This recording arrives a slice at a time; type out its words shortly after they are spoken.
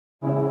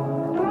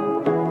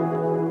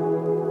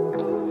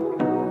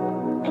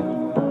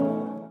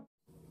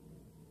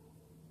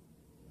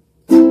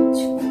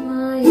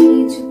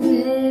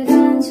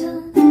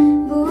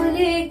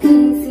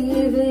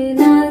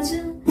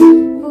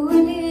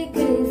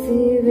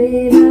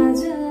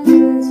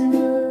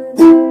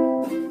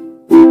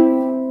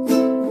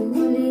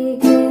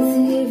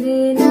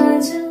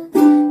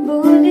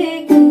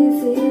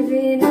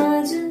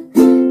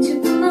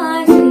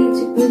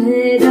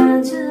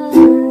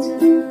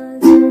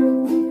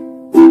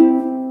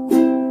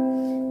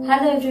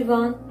Hello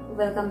everyone,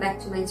 welcome back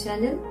to my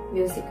channel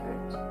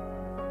MusICkART.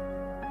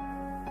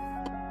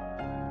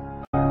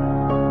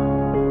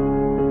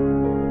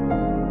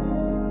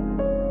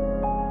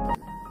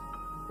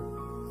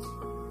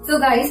 So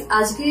guys,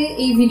 আজকে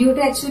এই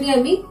ভিডিওটা actually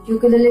আমি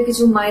ইউকেলেলের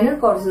কিছু মাইনর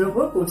কর্ডস এর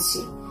উপর করছি।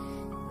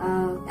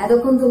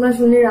 এতক্ষণ তোমরা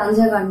শুনলে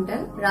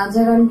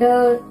রাঞ্জা গানটা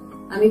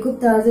আমি খুব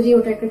তাড়াতাড়ি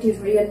ওটা একটা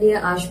টিউটোরিয়াল নিয়ে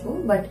আসবো,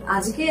 বাট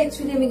আজকে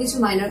অ্যাকচুয়ালি আমি কিছু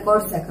মাইনর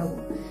কর্ডস দেখাবো।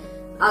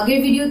 আগের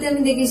ভিডিওতে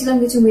আমি দেখিয়েছিলাম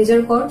কিছু মেজর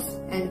কর্ডস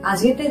এন্ড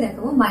আজকেরটাই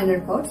দেখাবো মাইনর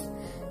কর্ডস।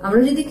 আমরা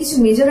যদি কিছু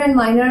মেজর এন্ড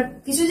মাইনর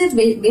কিছু যে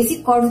বেসিক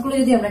কর্ডস গুলো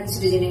যদি আমরা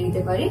কিছুটা জেনে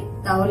নিতে পারি,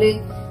 তাহলে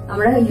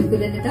আমরা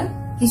ইউকেলেলেটা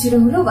কিছুটা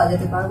হলেও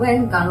বাজাতে পারবো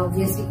এন্ড গান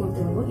অবভিয়াসলি করতে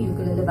পারবো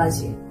ইউকেলেলে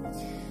বাজিয়ে।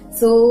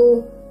 So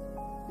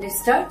let's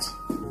start.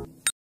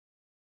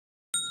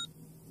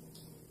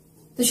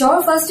 তো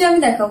সবার ফার্স্টে আমি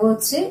দেখাবো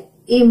হচ্ছে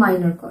এ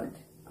মাইনর কর্ড।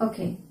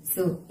 ওকে,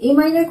 সো এ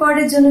মাইনর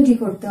কর্ডের জন্য কি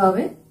করতে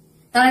হবে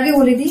তার আগে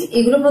বলে দিই,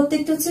 এগুলো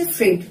প্রত্যেকটা হচ্ছে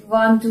ফ্রেড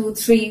 1 2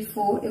 3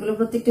 4, এগুলো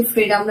প্রত্যেকটা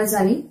ফ্রেড আমরা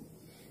জানি,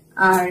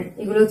 আর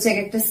এগুলো হচ্ছে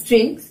একটা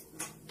স্ট্রিংস।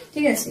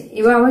 ঠিক আছে,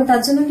 এবার আমাদের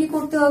তার জন্য কি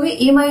করতে হবে,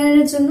 এ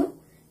মাইনরের জন্য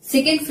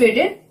সেকেন্ড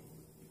ফ্রেডের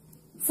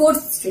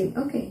ফোর্থ স্ট্রিং।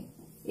 ওকে,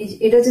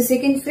 এটা হচ্ছে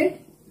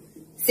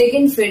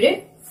second ফ্রেডের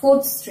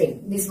fourth string.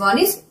 This one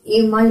is A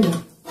minor.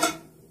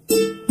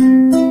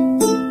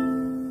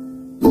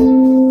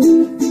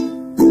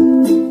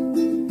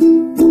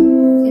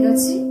 It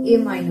is A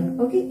minor.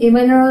 Okay, A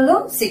minor হলো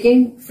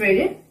second fret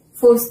এর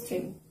fourth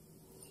string.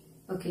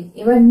 Okay,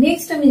 এবার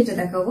next আমি যেটা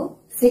দেখাবো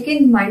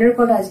second minor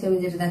chord, আজকে আমি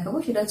যেটা দেখাবো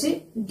সেটা হচ্ছে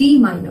D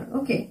minor.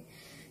 Okay,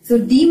 so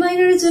D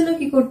minor এর জন্য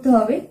কি করতে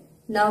হবে,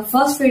 now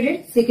first fret এর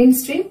second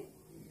string,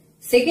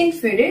 second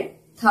fret এর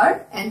third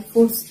and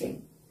fourth string,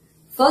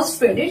 first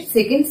fret এর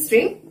second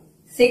string,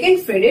 second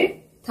fret এর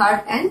third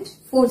and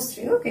fourth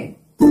string. Okay,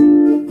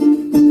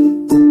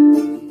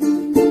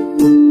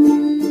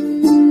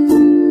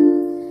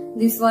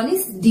 this one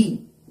is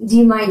D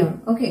minor.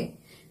 Okay,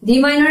 D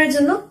minor এর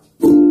জন্য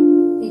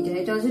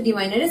এটা হচ্ছে D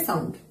minor এর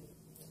sound.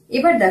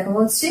 এবার দেখো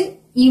হচ্ছে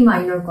E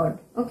minor chord.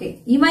 ওকে,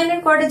 E minor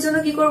chord এর জন্য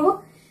কি করব,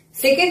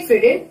 সেকেন্ড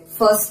ফ্রেড এর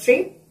ফার্স্ট স্ট্রিং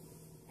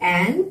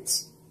এন্ড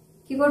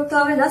কি করতে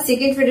হবে না,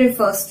 সেকেন্ড ফ্রেড এর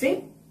first string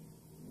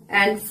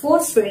and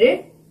fourth Fred এর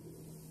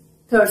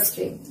third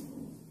string,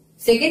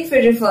 second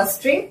fretted first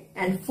string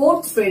and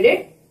fourth fretted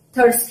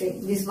third string.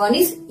 This one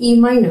is E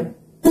minor.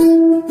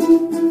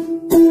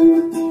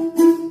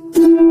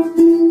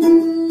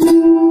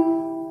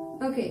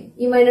 Okay,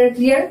 E minor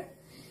clear?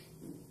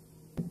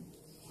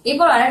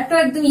 এরপর আরেকটা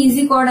একদম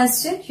ইজি কর্ড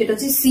আসছে, সেটা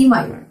হচ্ছে C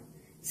minor.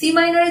 C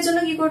minor এর জন্য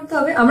কি করতে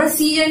হবে, আমরা C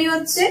জানি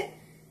হচ্ছে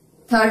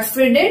থার্ড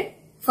ফ্রেডের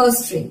ফার্স্ট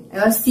স্ট্রিং,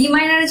 এবার C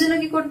minor এর জন্য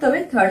কি করতে হবে,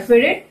 third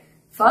ফ্রেডের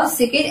first,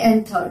 second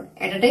and third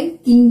at a time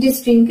তিনটে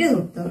স্ট্রিং কে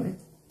ধরতে হবে।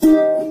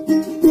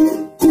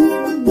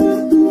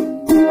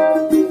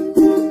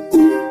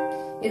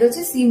 এটা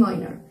হচ্ছে C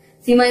minor.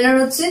 C minor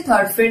হচ্ছে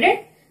third ফ্রেডের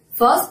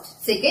first,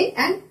 second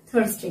and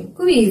third string,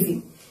 খুবই ইজি।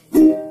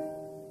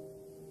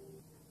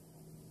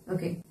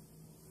 ওকে,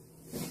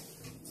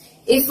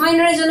 F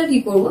minor এর জন্য কি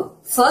করব,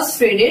 first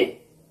ফ্রেডের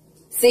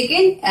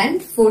second and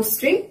fourth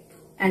string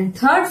and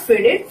third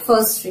ফ্রেডের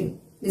first string.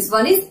 This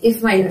one is F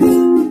minor.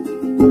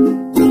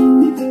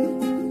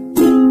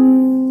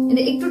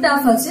 এটা একটু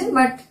টাফ আছে,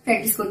 বাট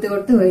প্র্যাকটিস করতে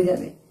করতে হয়ে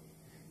যাবে।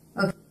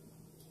 ওকে,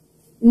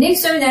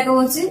 নেক্সট আমি দেখাবো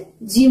হচ্ছে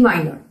G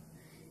minor.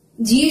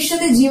 জি এর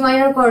সাথে জি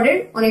মাইনর কর্ডের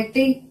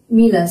অনেকটাই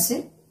মিল আছে।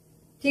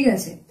 ঠিক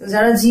আছে, তো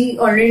যারা জি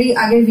অলরেডি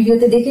আগের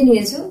ভিডিওতে দেখে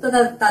নিয়েছো, তো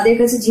তাদের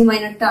কাছে জি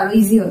মাইনরটা আরো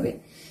ইজি হবে।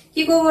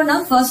 কি করবো না,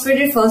 first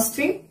ফ্রেডের first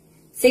string,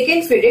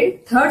 second ফ্রেডের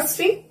third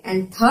string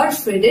and third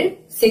ফ্রেডের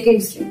second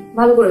string.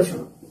 ভালো করে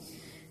শোনো,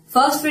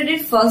 first ফ্রেডের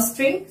first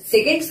string,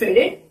 second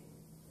ফ্রেডের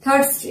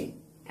third string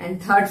and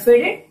third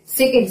ফ্রেডের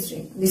second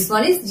string. This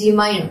one is G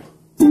minor.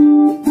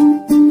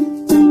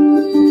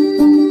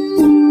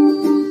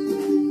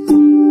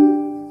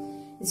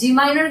 G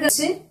minor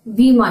কাছে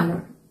বি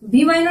মাইনর।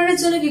 বি মাইনরের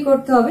জন্য কি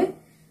করতে হবে,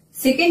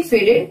 সেকেন্ড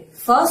ফ্রেডের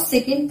ফার্স্ট,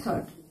 সেকেন্ড,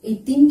 থার্ড এই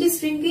তিনটে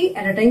স্ট্রিং কে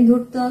এট আ টাইম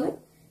ধরতে হবে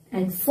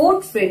and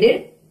fourth ফ্রেডের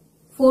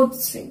fourth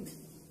string.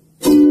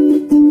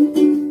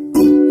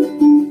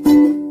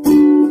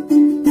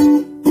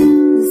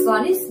 This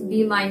one is B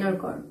minor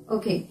cord.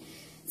 Okay,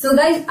 so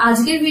guys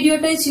আজকের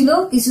ভিডিওটাই ছিল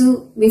কিছু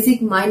বেসিক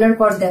মাইনর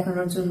কর্ড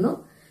দেখানোর জন্য।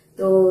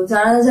 তো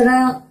যারা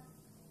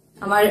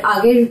আমার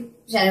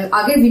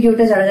আগের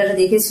ভিডিওটা যারা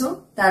দেখেছো,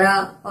 তারা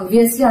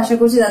অবভিয়াসলি আশা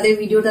করছি তাদের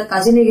ভিডিওটা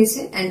কাজে লেগেছে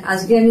এন্ড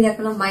আজকে আমি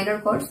দেখালাম মাইনর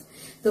কর্ডস।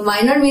 তো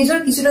মাইনর মেজর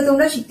কিছুটা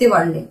তোমরা শিখতে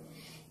পারলে,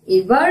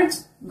 এবার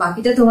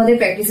বাকিটা তোমাদের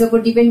প্র্যাকটিসের উপর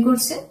ডিপেন্ড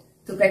করছে।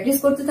 তো প্র্যাকটিস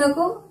করতে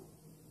থাকো,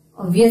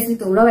 অবভিয়াসলি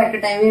তোমরাও একটা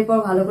টাইমের পর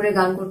ভালো করে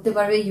গান করতে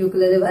পারবে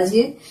ইউকুলেলে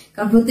বাজিয়ে,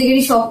 কারণ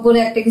প্রত্যেকেরই শখ বলে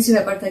একটা কিছু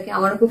ব্যাপার থাকে।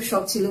 আমারও খুব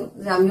শখ ছিল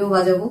যে আমিও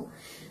বাজাবো,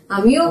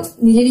 আমিও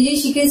নিজেই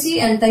শিখেছি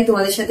এন্ড তাই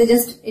তোমাদের সাথে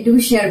জাস্ট এটুকু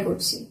শেয়ার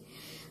করছি।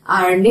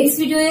 আর নেক্সট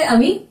ভিডিওতে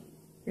আমি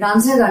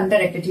রাঞ্জা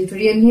গানটার একটা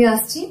টিউটোরিয়াল নিয়ে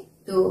আসছি,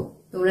 তো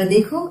তোমরা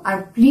দেখো। আর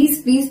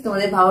প্লিজ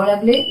তোমাদের ভালো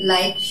লাগলে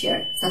লাইক, শেয়ার,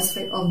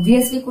 সাবস্ক্রাইব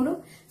অবভিয়াসলি করো।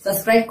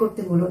 সাবস্ক্রাইব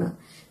করতে ভুলো না,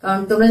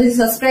 কারণ তোমরা যদি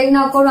সাবস্ক্রাইব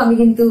না করো আমি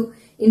কিন্তু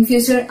ইন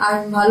ফিউচার আর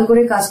ভালো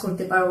করে কাজ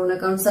করতে পারবো না,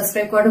 কারণ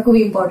সাবস্ক্রাইব করাটা খুব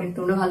ইম্পর্টেন্ট,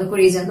 তোমরা ভালো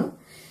করেই জানো।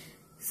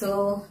 সো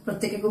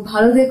প্রত্যেকে খুব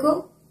ভালো থেকো,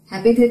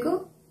 হ্যাপি থেকো,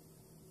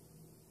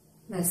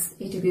 ব্যাস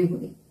এইটুকুই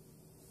বলি।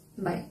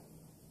 বাই।